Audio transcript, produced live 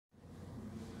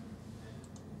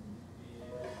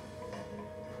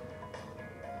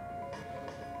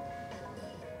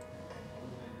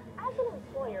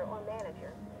employer or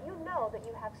manager, you know that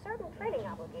you have certain training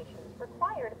obligations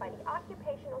required by the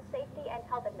Occupational Safety and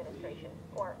Health Administration,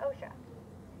 or OSHA.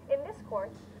 In this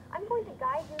course, I'm going to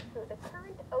guide you through the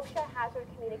current OSHA hazard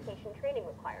communication training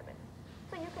requirements,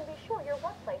 so you can be sure your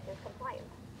workplace is compliant.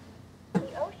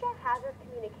 The OSHA Hazard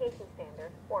Communication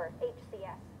Standard, or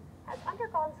HCS, has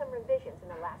undergone some revisions in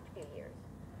the last few years.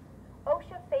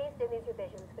 OSHA phased in these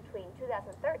revisions between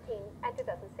 2013 and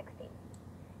 2016.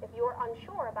 If you're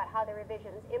unsure about how the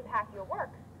revisions impact your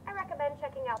work, I recommend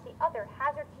checking out the other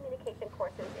hazard communication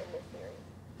courses in this series.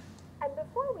 And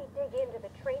before we dig into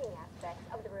the training aspects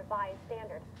of the revised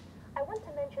standard, I want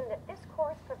to mention that this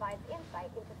course provides insight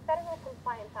into federal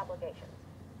compliance obligations.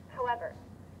 However,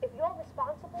 if you're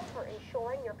responsible for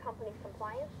ensuring your company's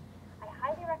compliance, I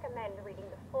highly recommend reading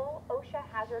the full OSHA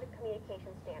Hazard Communication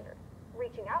Standard,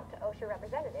 reaching out to OSHA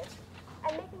representatives,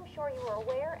 and making sure you are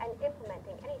aware and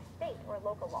implementing any state or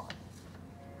local laws.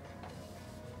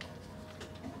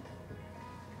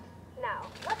 Now,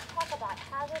 let's talk about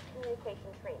hazard communication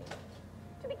training.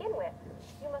 To begin with,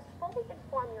 you must fully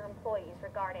inform your employees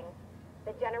regarding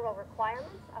the general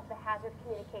requirements of the Hazard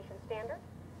Communication Standard,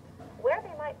 where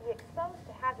they might be exposed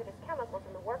to hazardous chemicals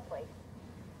in the workplace,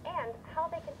 and how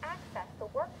they can access the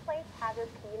Workplace Hazard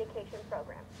Communication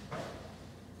Program.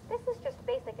 This is just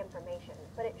basic information,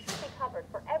 but it should be covered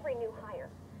for every new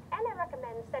hire, and I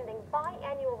recommend sending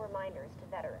biannual reminders to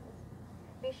veterans.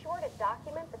 Be sure to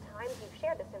document the times you've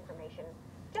shared this information,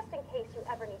 just in case you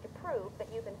ever need to prove that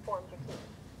you've informed your team.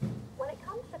 When it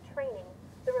comes to training,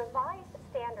 the revised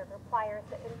standard requires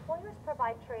that employers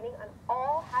provide training on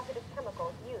all hazardous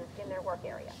chemicals used in their work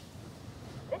area.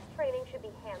 This training should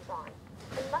be hands-on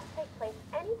and must take place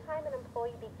anytime an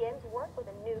employee begins work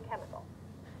with a new chemical.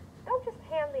 Don't just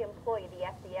hand the employee the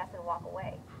SDS and walk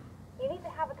away. You need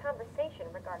to have a conversation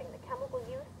regarding the chemical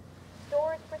use,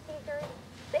 storage procedures,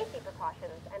 safety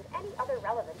precautions, and any other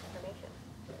relevant information.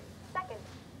 Second,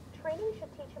 training should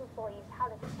teach employees how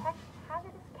to detect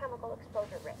hazardous chemical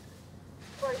exposure risks.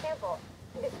 For example,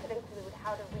 this could include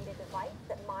how to read a device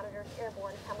that monitors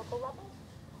airborne chemical levels,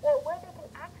 or where they can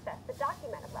access the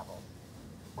documented levels.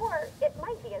 Or it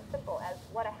might be as simple as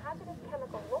what a hazardous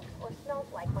chemical looks or smells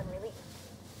like when released.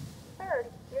 Third,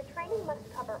 your training must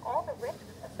cover all the risks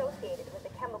associated with the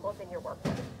chemicals in your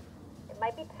workplace. It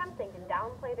might be tempting to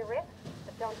downplay the risks,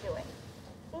 but don't do it.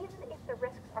 Even if the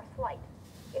risks are slight,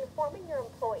 informing your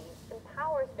employees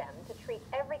empowers them to treat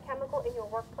every chemical in your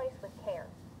workplace with care.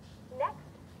 Next,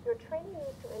 your training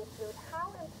needs to include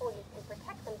how employees can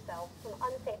protect themselves from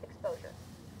unsafe exposure.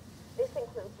 This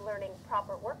includes learning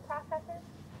proper work processes,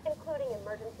 including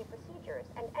emergency procedures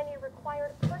and any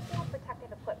required personal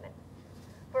protective equipment.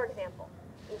 For example,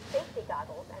 if safety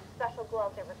goggles and special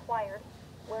gloves are required,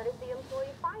 where does the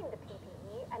employee find the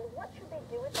PPE and what should they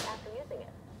do with it after using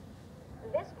it?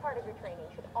 This part of your training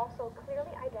should also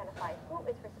clearly identify who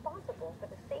is responsible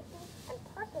for the safety and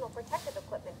personal protective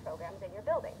equipment programs in your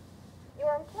building.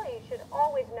 Your employees should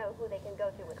always know who they can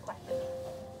go to with questions.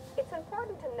 It's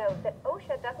important to note that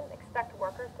OSHA doesn't expect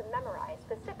workers to memorize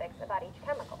specifics about each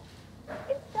chemical.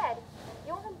 Instead,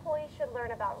 your employees should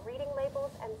learn about reading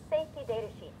labels and safety data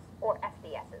sheets, or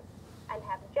SDSs, and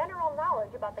have general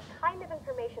knowledge about the kind of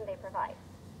information they provide.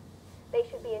 They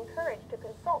should be encouraged to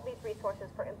consult these resources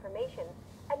for information,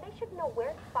 and they should know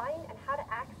where to find and how to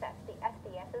access the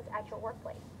SDSs at your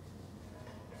workplace.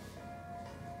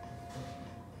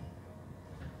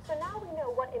 So now we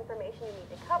know what information you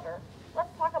need to cover,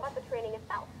 let's talk about the training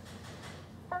itself.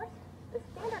 First, the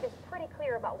standard is pretty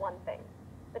clear about one thing.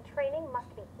 The training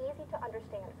must be easy to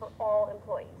understand for all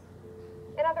employees.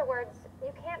 In other words,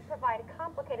 you can't provide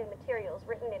complicated materials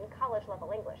written in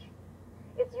college-level English.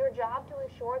 It's your job to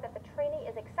ensure that the training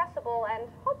is accessible and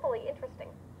hopefully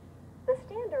interesting. The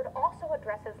standard also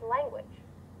addresses language.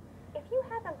 If you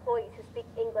have employees who speak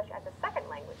English as a second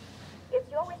language, it's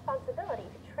your responsibility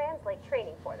to translate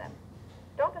training for them.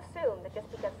 Don't assume that just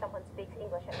because someone speaks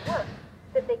English at work,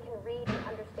 that they can read and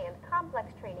understand complex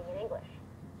training in English.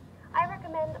 I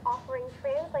recommend offering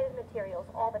translated materials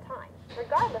all the time,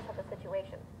 regardless of the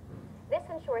situation. This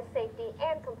ensures safety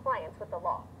and compliance with the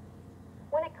law.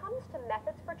 When it comes to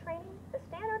methods for training, the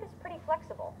standard is pretty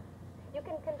flexible. You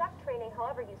can conduct training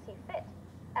however you see fit,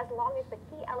 as long as the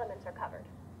key elements are covered.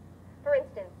 For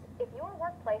instance, if your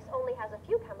workplace only has a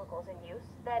few chemicals in use,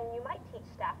 then you might teach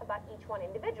staff about each one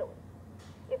individually.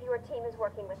 If your team is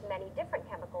working with many different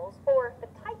chemicals, or if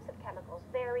the types of chemicals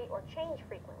vary or change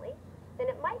frequently, then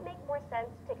it might make more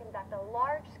sense to conduct a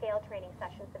large-scale training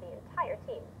session for the entire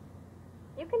team.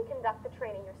 You can conduct the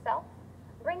training yourself,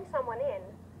 bring someone in,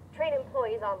 train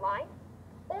employees online,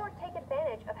 or take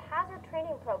advantage of hazard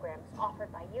training programs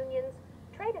offered by unions,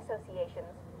 trade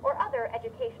associations, or other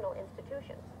educational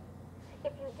institutions.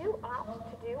 If you do opt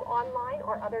to do online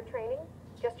or other training,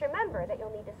 just remember that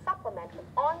you'll need to supplement with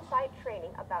on-site training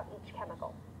about each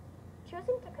chemical.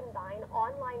 Choosing to combine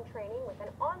online training with an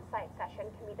on-site session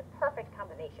can be the perfect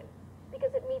combination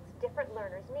because it meets different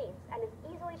learners' needs and is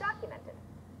easily documented.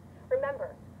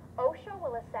 Remember, OSHA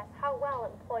will assess how well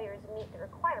employers meet the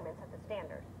requirements of the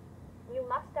standard. You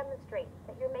must demonstrate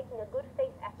that you're making a good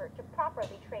faith effort to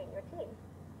properly train your team.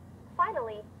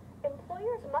 Finally,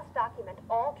 employers must document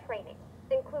all training,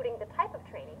 including the type of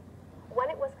training, when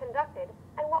it was conducted,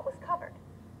 and what was covered.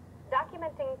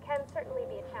 Documenting can certainly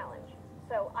be a challenge,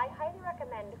 so I highly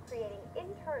recommend creating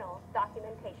internal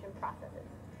documentation processes.